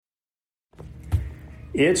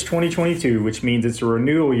It's 2022, which means it's a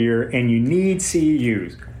renewal year and you need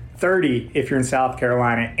CEUs. 30 if you're in South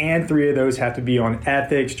Carolina, and 3 of those have to be on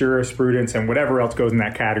ethics, jurisprudence, and whatever else goes in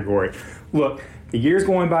that category. Look, the year's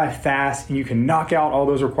going by fast, and you can knock out all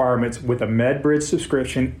those requirements with a MedBridge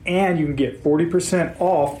subscription, and you can get 40%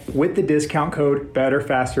 off with the discount code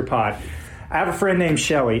BetterFasterPod. I have a friend named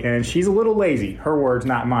Shelly, and she's a little lazy. Her words,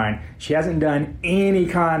 not mine. She hasn't done any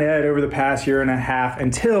Con Ed over the past year and a half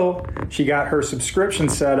until she got her subscription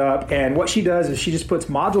set up. And what she does is she just puts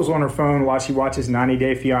modules on her phone while she watches 90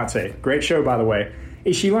 Day Fiance. Great show, by the way.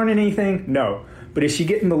 Is she learning anything? No. But is she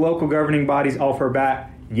getting the local governing bodies off her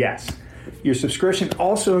back? Yes. Your subscription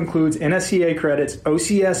also includes NSCA credits,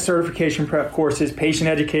 OCS certification prep courses, patient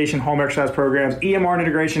education, home exercise programs, EMR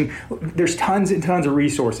integration. There's tons and tons of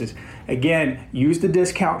resources. Again, use the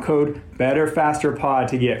discount code BetterFasterPod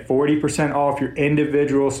to get 40% off your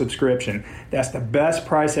individual subscription. That's the best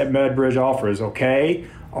price that MedBridge offers, okay?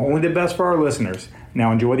 Only the best for our listeners.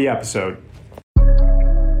 Now enjoy the episode.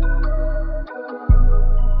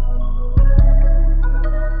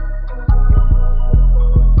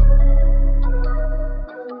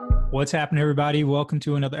 What's happening, everybody? Welcome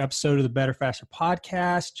to another episode of the Better Faster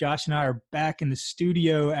podcast. Josh and I are back in the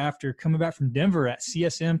studio after coming back from Denver at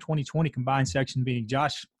CSM 2020 Combined Section meeting.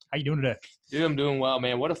 Josh, how you doing today? Dude, I'm doing well,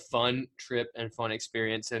 man. What a fun trip and fun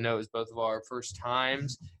experience. I know it was both of our first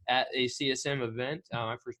times at a CSM event,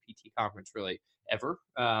 my first PT conference really ever.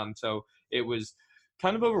 So it was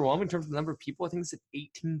kind of overwhelming in terms of the number of people. I think it's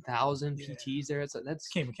 18,000 PTs there. That's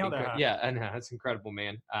can't even count that high. Yeah, I know. That's incredible,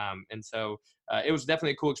 man. And so it was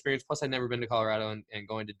definitely a cool experience. Plus, I'd never been to Colorado, and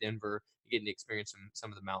going to Denver, getting to experience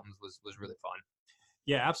some of the mountains was really fun.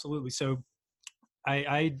 Yeah, absolutely. So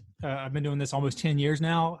I've been doing this almost 10 years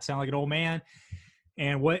now. I sound like an old man.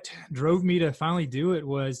 And what drove me to finally do it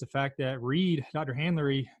was the fact that Reed, Dr.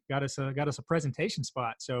 Handlery, got us a presentation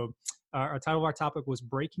spot. So our title of our topic was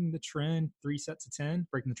Breaking the Trend, 3 sets of 10,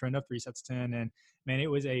 breaking the trend up 3 sets of 10. And man,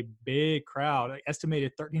 it was a big crowd. I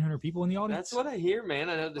estimated 1,300 people in the audience. That's what I hear, man.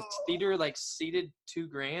 I know the theater seated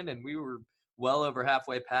 $2,000, and we were well over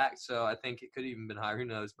halfway packed. So I think it could have even been higher. Who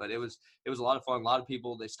knows? But it was a lot of fun. A lot of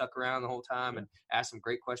people, they stuck around the whole time and asked some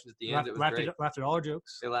great questions at the end. It was great. Laughed at all our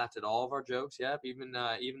jokes. They laughed at all of our jokes. Yeah, even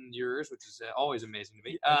yours, which is always amazing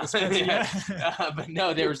to me. But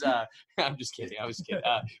no, there was. I'm just kidding. I was kidding.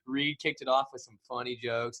 Reed kicked it off with some funny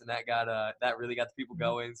jokes, and that really got the people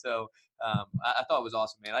going. So I thought it was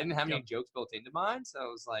awesome, man. I didn't have any jokes built into mine, so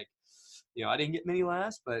it was like, I didn't get many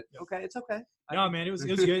laughs, but okay, it's okay. No, man, it was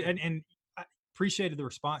good, and I appreciated the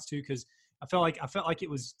response too, because I felt like it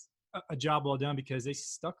was a job well done, because they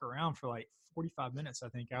stuck around for like 45 minutes, I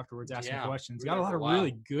think, afterwards, asking questions. Got a lot of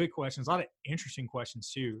really good questions, a lot of interesting questions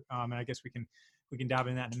too. And I guess we can dive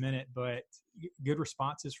into that in a minute, but good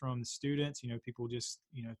responses from the students. People just,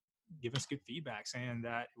 give us good feedback saying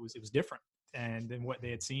that it was different and than what they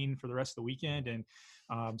had seen for the rest of the weekend. And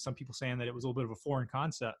some people saying that it was a little bit of a foreign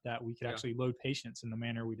concept, that we could actually load patients in the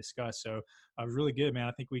manner we discussed. So it was really good, man.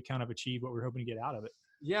 I think we kind of achieved what we were hoping to get out of it.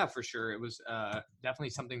 Yeah, for sure. It was definitely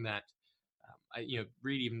something that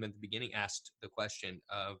Reed even at the beginning asked the question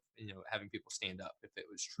of, having people stand up if it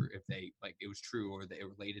was true, if they it was true or they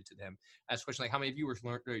related to them. Asked a question like, how many of you were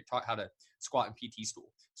taught how to squat in PT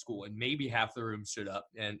school? And maybe half the room stood up,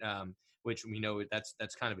 and which we know that's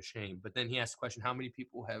kind of a shame. But then he asked the question, how many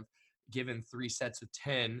people have given 3 sets of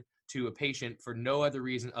 10 to a patient for no other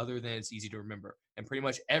reason other than it's easy to remember? And pretty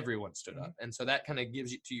much everyone stood up. And so that kind of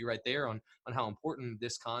gives it to you right there on how important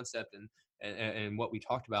this concept and what we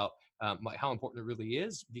talked about, how important it really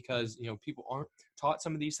is, because, people aren't taught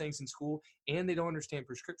some of these things in school, and they don't understand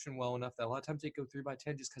prescription well enough that a lot of times they go 3 by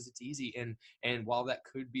 10 just because it's easy. And while that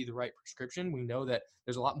could be the right prescription, we know that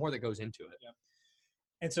there's a lot more that goes into it. Yeah.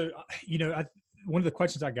 And so, one of the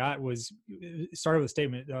questions I got was, it started with a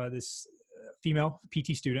statement, this female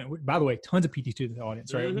PT student, by the way, tons of PT students in the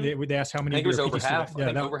audience, right? Mm-hmm. They asked how many. I think it was over half. Yeah,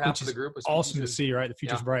 I think over half of the group was awesome to see, right? The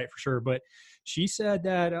future's bright for sure. But she said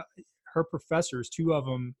that her professors, 2 of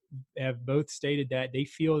them, have both stated that they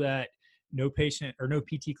feel that no patient or no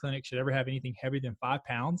PT clinic should ever have anything heavier than 5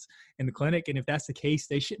 pounds in the clinic. And if that's the case,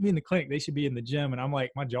 they shouldn't be in the clinic. They should be in the gym. And I'm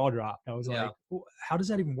like, my jaw dropped. I was like, well, how does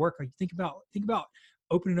that even work? Like, think about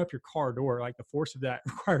opening up your car door. Like, the force of that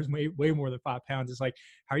requires way more than 5 pounds. It's like,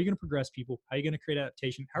 how are you going to progress people? How are you going to create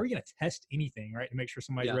adaptation? How are you going to test anything, right, to make sure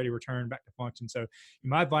somebody's ready to return back to function? So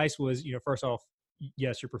my advice was, first off,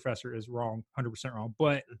 yes, your professor is wrong, 100% wrong,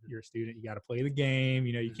 but you're a student. You got to play the game.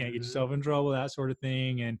 You can't get yourself in trouble, that sort of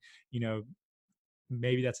thing. And,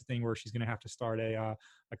 maybe that's a thing where she's going to have to start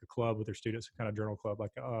like a club with her students, kind of journal club,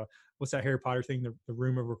 like what's that Harry Potter thing, the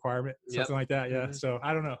room of requirement, something like that. Yeah. So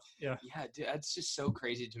I don't know. Yeah. Dude, that's just so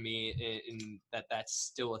crazy to me in that that's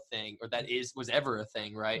still a thing, or that was ever a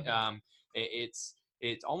thing, right?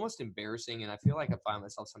 It's almost embarrassing, and I feel like I find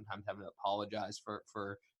myself sometimes having to apologize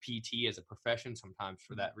for PT as a profession sometimes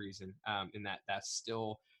for that reason, and that's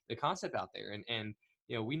still the concept out there. And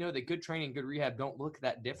we know that good training, good rehab don't look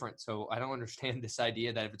that different. So I don't understand this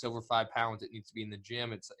idea that if it's over 5 pounds, it needs to be in the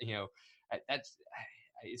gym. It's,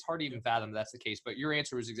 it's hard to even fathom that's the case. But your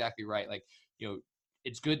answer was exactly right. Like,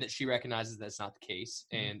 it's good that she recognizes that's not the case,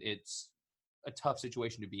 and it's a tough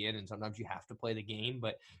situation to be in, and sometimes you have to play the game.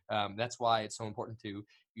 But that's why it's so important to,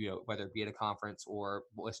 whether it be at a conference or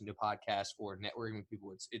listen to podcasts or networking with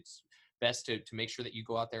people, it's best to make sure that you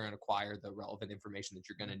go out there and acquire the relevant information that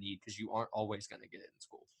you're going to need, because you aren't always going to get it in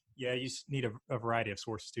school. Yeah, you need a variety of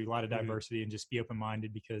sources too, a lot of diversity, and just be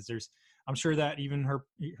open-minded, because I'm sure that even her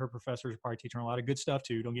professors are probably teaching her a lot of good stuff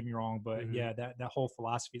too. Don't get me wrong, but yeah, that whole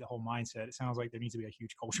philosophy, the whole mindset, it sounds like there needs to be a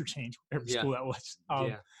huge culture change whatever school that was.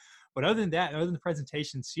 But other than that, other than the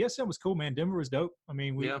presentation, CSM was cool, man. Denver was dope. I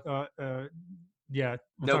mean, no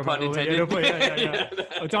pun intended.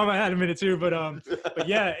 We'll talk about that in a minute too. But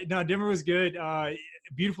yeah, no, Denver was good.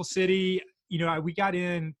 Beautiful city. We got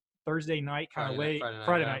in Thursday night kind of late.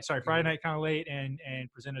 Friday night kind of late, and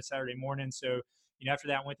presented Saturday morning. So after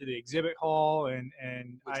that, went to the exhibit hall, and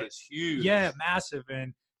which is huge. Yeah, massive,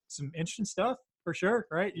 and some interesting stuff. For sure,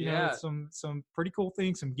 right? Some pretty cool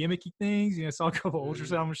things, some gimmicky things. Saw a couple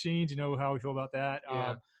ultrasound machines. How we feel about that.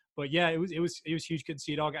 But yeah, it was huge. Couldn't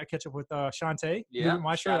see it all. Got to catch up with Shantae. Yeah,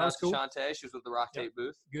 my show, that was cool. Shantae, she was with the Rock Tape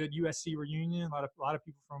booth. Good USC reunion. A lot of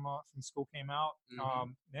people from school came out.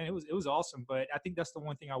 Man, it was awesome. But I think that's the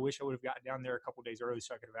one thing I wish I would have gotten down there a couple days early,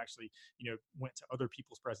 so I could have actually went to other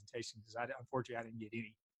people's presentations, because unfortunately I didn't get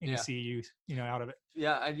any CEUs out of it.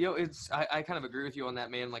 Yeah, I kind of agree with you on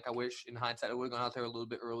that, man. Like, I wish in hindsight I would have gone out there a little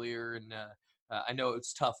bit earlier, and I know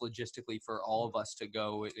it's tough logistically for all of us to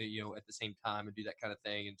go, at the same time and do that kind of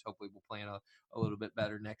thing. And hopefully we'll plan a little bit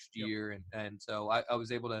better next year. And so I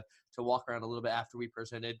was able to walk around a little bit after we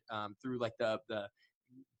presented through like the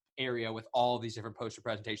area with all these different poster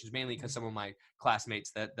presentations, mainly because some of my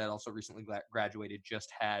classmates that also recently graduated just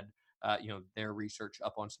had their research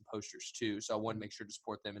up on some posters too. So I wanted to make sure to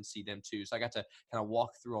support them and see them too. So I got to kind of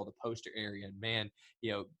walk through all the poster area, and man,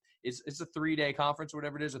 it's a 3-day conference or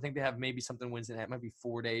whatever it is. I think they have maybe something Wednesday night. It might be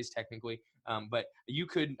 4 days technically. But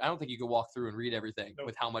I don't think you could walk through and read everything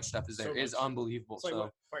with how much stuff is there. It's unbelievable.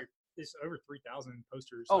 It's over 3,000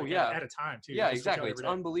 posters. At a time too. Yeah, exactly. It's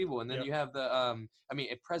unbelievable. And then you have the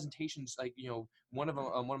presentations. Like one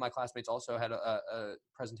of my classmates also had a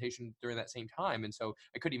presentation during that same time, and so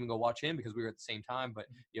I couldn't even go watch him because we were at the same time. But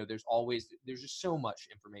there's just so much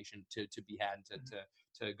information to be had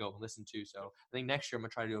to go and listen to. So I think next year I'm gonna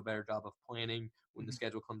try to do a better job of planning when the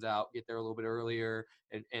schedule comes out, get there a little bit earlier,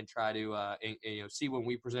 and try to see when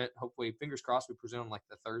we present. Hopefully, fingers crossed, we present on like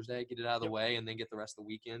the Thursday, get it out of the way, and then get the rest of the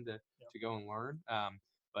weekend to go and learn.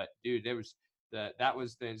 But dude, the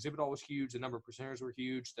exhibit hall was huge. The number of presenters were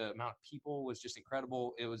huge. The amount of people was just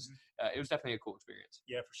incredible. It was definitely a cool experience.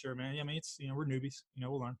 Yeah, for sure, man. I mean, it's we're newbies.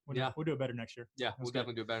 We'll learn. We'll do it better next year. Yeah, we'll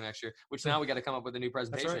definitely do it better next year. Which now we got to come up with a new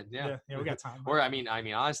presentation. Right. Yeah, we got time. Or I mean,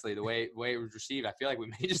 honestly, the way it was received, I feel like we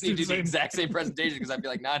may just need to do the exact same presentation, because I feel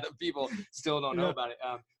like not enough people still don't know about it.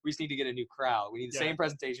 We just need to get a new crowd. We need the same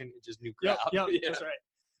presentation, just new crowd. Yep, that's right.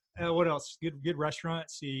 What else? Good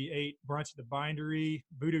restaurants. He ate brunch at the Bindery,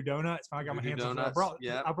 Voodoo Donuts. I got my hands on that.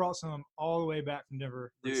 I brought some all the way back from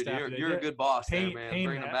Denver. Dude, you're a good boss there, man.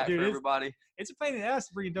 Bringing them back for everybody. It's a pain in the ass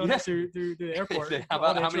to bring donuts through the airport.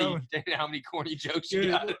 How many corny jokes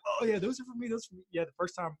you got? Oh yeah, those are for me. Yeah, the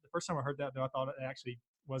first time I heard that, though, I thought it actually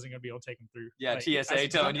wasn't going to be able to take them through. Yeah, TSA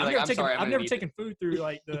telling you, I'm sorry. I've never taken food through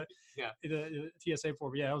like the TSA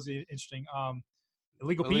before, but yeah, that was interesting.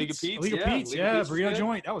 Illegal Pete's, burrito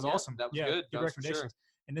joint. That was awesome. That was good. Good recommendations. Sure.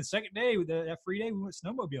 And then second day, that free day, we went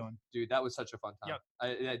snowmobiling. Dude, that was such a fun time.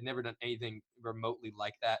 I had never done anything remotely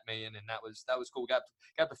like that, man, and that was cool. We got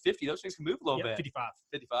to 50. Those things can move a little bit.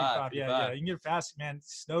 55. Yeah. You can get it fast, man.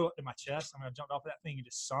 Snow up in my chest. I jumped off of that thing and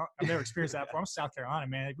just sunk. I've never experienced that before. I'm South Carolina,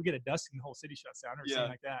 man. If we get a dusting, the whole city shuts down. I've never seen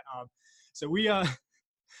like that.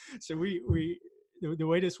 The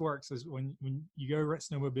way this works is when you go rent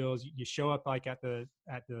snowmobiles, you show up like at the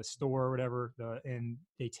store or whatever, and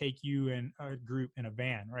they take you and a group in a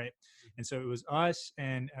van, right? And so it was us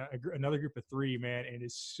and another group of 3, man. And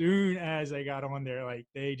as soon as they got on there, like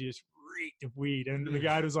they just reeked of weed. And the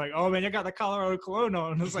guy was like, "Oh man, you got the Colorado cologne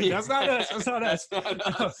on." And I was like, "That's not us. That's not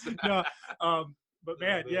us." No. But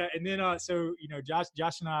man, yeah. And then, so, you know,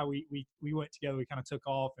 Josh and I, we went together, we kind of took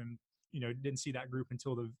off and, you know, didn't see that group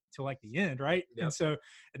until like the end. Right. Yep. And so,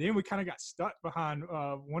 and then we kind of got stuck behind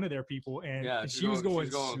one of their people, and she she was going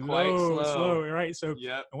quite slow. Right. So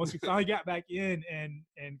Yep. and once we finally got back in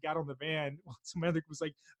and got on the van, some other was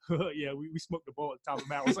like, yeah, we smoked the bullet at the top of the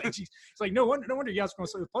mountain. It's like, geez. It's like, no wonder you guys are going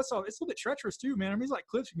to slow. Plus, it's a little bit treacherous too, man. I mean, it's like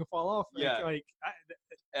cliffs you can fall off. Yeah.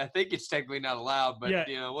 I think it's technically not allowed, but yeah,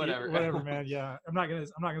 you know, whatever. Yeah, whatever, man. Yeah, I'm not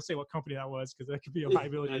gonna say what company that was because that could be a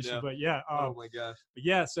liability issue. But yeah, oh my gosh. But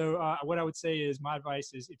yeah, so what I would say is my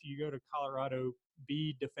advice is if you go to Colorado,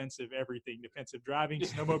 be defensive. Everything defensive, driving,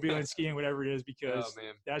 snowmobiling, skiing, whatever it is, because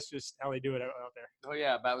that's just how they do it out there. Oh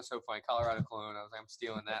yeah, that was so funny. Colorado cologne. I'm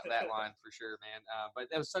stealing that line for sure, man. But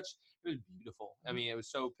it was beautiful. I mean, it was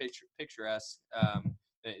so picturesque.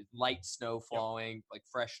 Light snow falling, like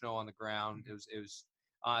fresh snow on the ground. It was.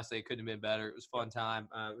 Honestly, it couldn't have been better. It was a fun time.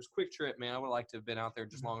 It was a quick trip, man. I would like to have been out there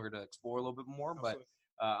just longer to explore a little bit more, but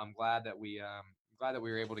I'm glad that we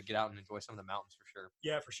were able to get out and enjoy some of the mountains for sure.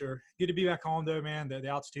 Yeah, for sure. Good to be back home though, man. The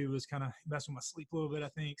altitude was kind of messing with my sleep a little bit, I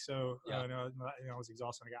think. So I was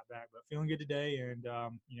exhausted when I got back, but feeling good today and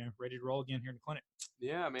you know, ready to roll again here in the clinic.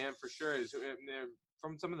 Yeah, man, for sure.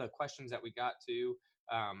 From some of the questions that we got to,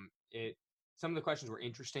 some of the questions were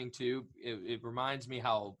interesting too. It reminds me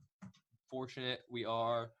how fortunate we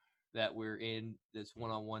are that we're in this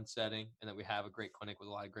one-on-one setting and that we have a great clinic with a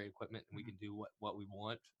lot of great equipment and we can do what we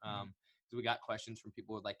want. So we got questions from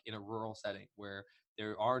people like in a rural setting where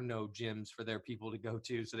there are no gyms for their people to go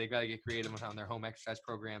to. So they got to get creative on their home exercise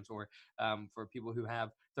programs, or for people who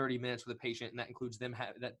have 30 minutes with a patient, and that includes them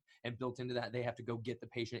that, and built into that, they have to go get the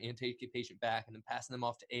patient and take the patient back and then passing them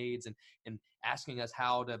off to aides and asking us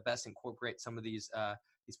how to best incorporate some of these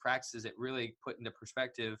practices. It really put into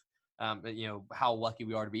perspective you know, how lucky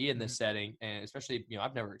we are to be in this setting. And especially, you know,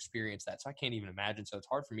 I've never experienced that, so I can't even imagine. So it's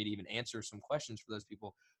hard for me to even answer some questions for those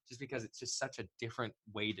people just because it's just such a different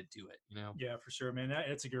way to do it, you know? Yeah, for sure, man.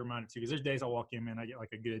 It's a good reminder too, because there's days I walk in, man, I get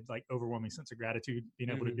like a good, like overwhelming sense of gratitude being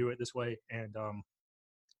able to do it this way. And,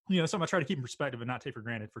 you know, something I try to keep in perspective and not take for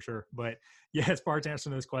granted for sure. But yeah, as far as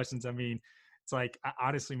answering those questions, I mean, it's like,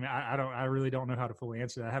 honestly, man, I really don't know how to fully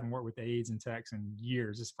answer that. I haven't worked with aides and techs in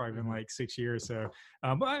years. It's probably been like 6 years. So,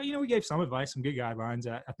 but you know, we gave some advice, some good guidelines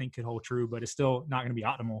that I think could hold true, but it's still not going to be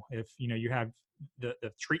optimal. If, you know, you have the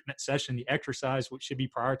treatment session, the exercise, which should be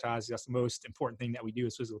prioritized. That's the most important thing that we do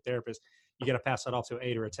as physical therapists. You got to pass that off to an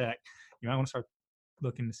aide or a tech. You know, I want to start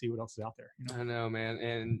looking to see what else is out there. You know? I know,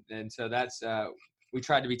 man. And so that's, we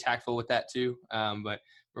tried to be tactful with that too. But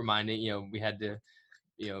reminding, you know, we had to,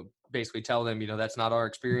 you know, basically tell them, you know, that's not our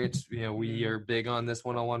experience. You know, we are big on this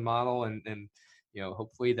one-on-one model, and you know,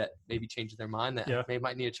 hopefully that maybe changes their mind that they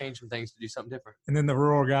might need to change some things to do something different. And then the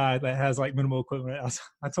rural guy that has like minimal equipment,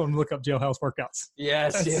 I told him to look up jailhouse workouts.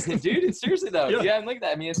 Yes, dude. Seriously though, yeah, look at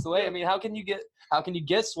that. I mean, it's the way. I mean, how can you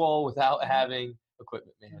get swole without having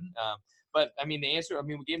equipment, man? But I mean, the answer. I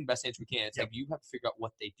mean, we gave them the best answer we can. It's like you have to figure out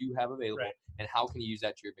what they do have available and how can you use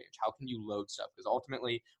that to your advantage. How can you load stuff? Because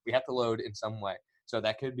ultimately, we have to load in some way. So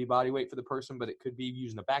that could be body weight for the person, but it could be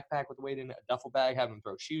using a backpack with weight in it, a duffel bag, having them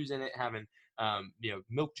throw shoes in it, having, you know,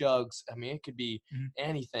 milk jugs. I mean, it could be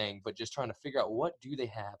anything, but just trying to figure out what do they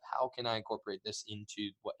have? How can I incorporate this into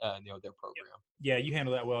what, you know, their program? Yeah, you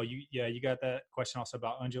handle that well. You got that question also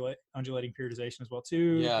about undulating periodization as well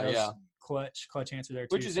too. Yeah. Clutch answer there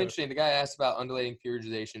too. Which is interesting. The guy asked about undulating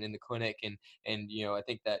periodization in the clinic, and you know, I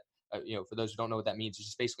think that. You know, for those who don't know what that means, it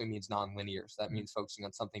just basically means nonlinear. So that means focusing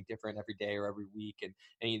on something different every day or every week. And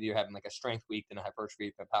either you're having like a strength week, then a hypertrophy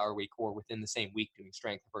week, a power week, or within the same week doing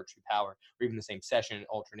strength, hypertrophy, power, or even the same session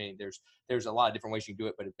alternating. There's a lot of different ways you can do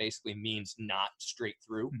it, but it basically means not straight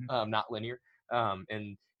through, not linear.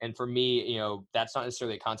 And for me, you know, that's not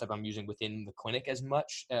necessarily a concept I'm using within the clinic as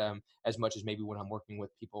much as maybe when I'm working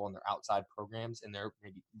with people on their outside programs and they're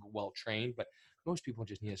maybe well trained, but most people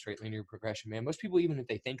just need a straight linear progression, man. Most people, even if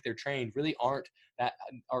they think they're trained, really are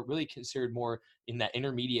really considered more in that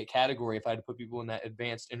intermediate category. If I had to put people in that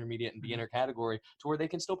advanced, intermediate, and beginner category, to where they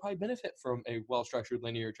can still probably benefit from a well-structured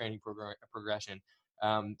linear training progression.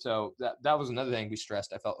 So that was another thing we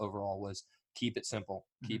stressed. I felt overall was keep it simple.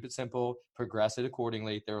 Keep it simple. Progress it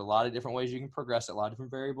accordingly. There are a lot of different ways you can progress it, a lot of different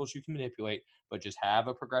variables you can manipulate, but just have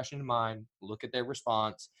a progression in mind. Look at their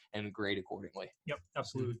response and grade accordingly. Yep,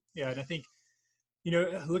 absolutely. Yeah, and I think, you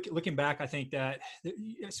know, looking back, I think that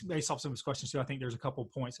based off some of his questions too, I think there's a couple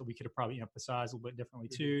of points that we could have probably emphasized a little bit differently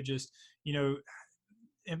too. Just, you know,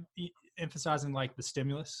 emphasizing like the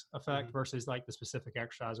stimulus effect versus like the specific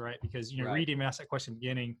exercise, right? Because, you know, Reed even asked that question in the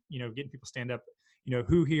beginning, you know, getting people stand up, you know,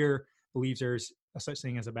 who here believes there's a such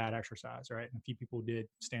thing as a bad exercise, right? And a few people did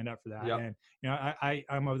stand up for that. Yep. And,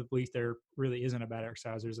 I'm of the belief there really isn't a bad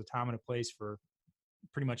exercise. There's a time and a place for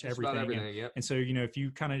pretty much Just about everything. everything, yep. And so, if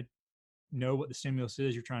you kind of know what the stimulus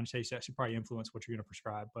is you're trying to chase, that should probably influence what you're going to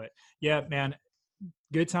prescribe. But yeah, man,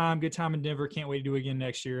 good time in Denver. Can't wait to do it again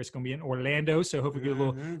next year. It's going to be in Orlando, so hope we get a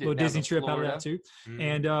little Disney trip out of that too.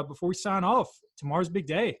 And before we sign off, tomorrow's a big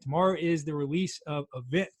day. Tomorrow is the release of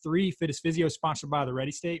Event 3 Fittest Physio, sponsored by the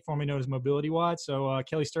Ready State, formerly known as Mobility Wide. So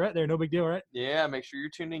Kelly Starrett there, no big deal, right? Yeah, make sure you're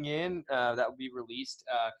tuning in. That will be released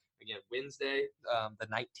again Wednesday, the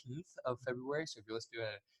 19th of February. So if you're listening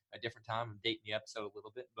to a different time, I'm dating the episode a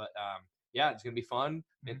little bit, but yeah, it's going to be fun.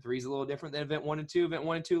 Event 3 is a little different than Event 1 and 2. Event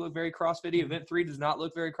 1 and 2 look very CrossFit-y. Event 3 does not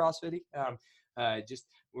look very CrossFit-y. Just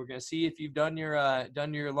we're going to see if you've done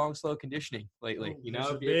your long, slow conditioning lately. If you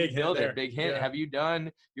build it, big hint. Yeah. Have you done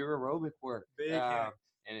your aerobic work? Big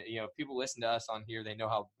and people listen to us on here. They know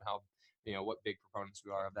how what big proponents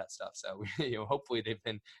we are of that stuff. So hopefully they've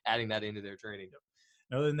been adding that into their training.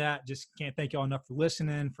 Other than that, just can't thank y'all enough for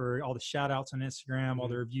listening, for all the shout outs on Instagram, all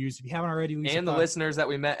the reviews. If you haven't already, and the listeners that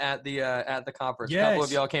we met at the conference. Yes. A couple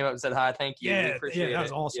of y'all came up and said hi. Thank you. Yeah, we appreciate that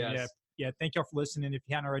was it. awesome. Yes. Yeah. Thank y'all for listening. If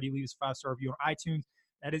you haven't already, leave us a 5-star review on iTunes.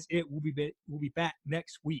 That is it. We'll be back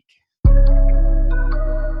next week.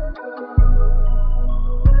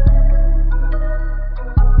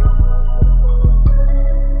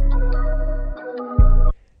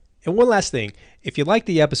 And one last thing, if you like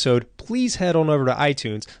the episode, please head on over to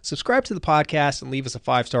iTunes, subscribe to the podcast, and leave us a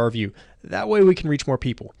 5-star review. That way we can reach more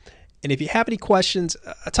people. And if you have any questions,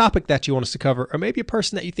 a topic that you want us to cover, or maybe a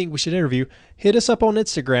person that you think we should interview, hit us up on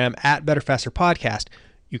Instagram at Better Faster Podcast.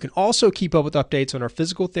 You can also keep up with updates on our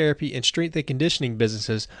physical therapy and strength and conditioning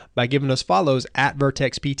businesses by giving us follows at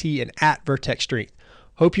Vertex PT and at Vertex Strength.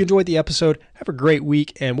 Hope you enjoyed the episode. Have a great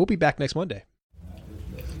week, and we'll be back next Monday.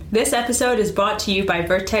 This episode is brought to you by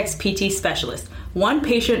Vertex PT Specialist. 1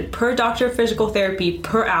 patient per doctor of physical therapy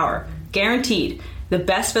per hour. Guaranteed. The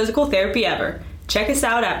best physical therapy ever. Check us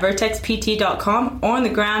out at vertexpt.com or on the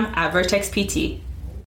gram at vertexpt.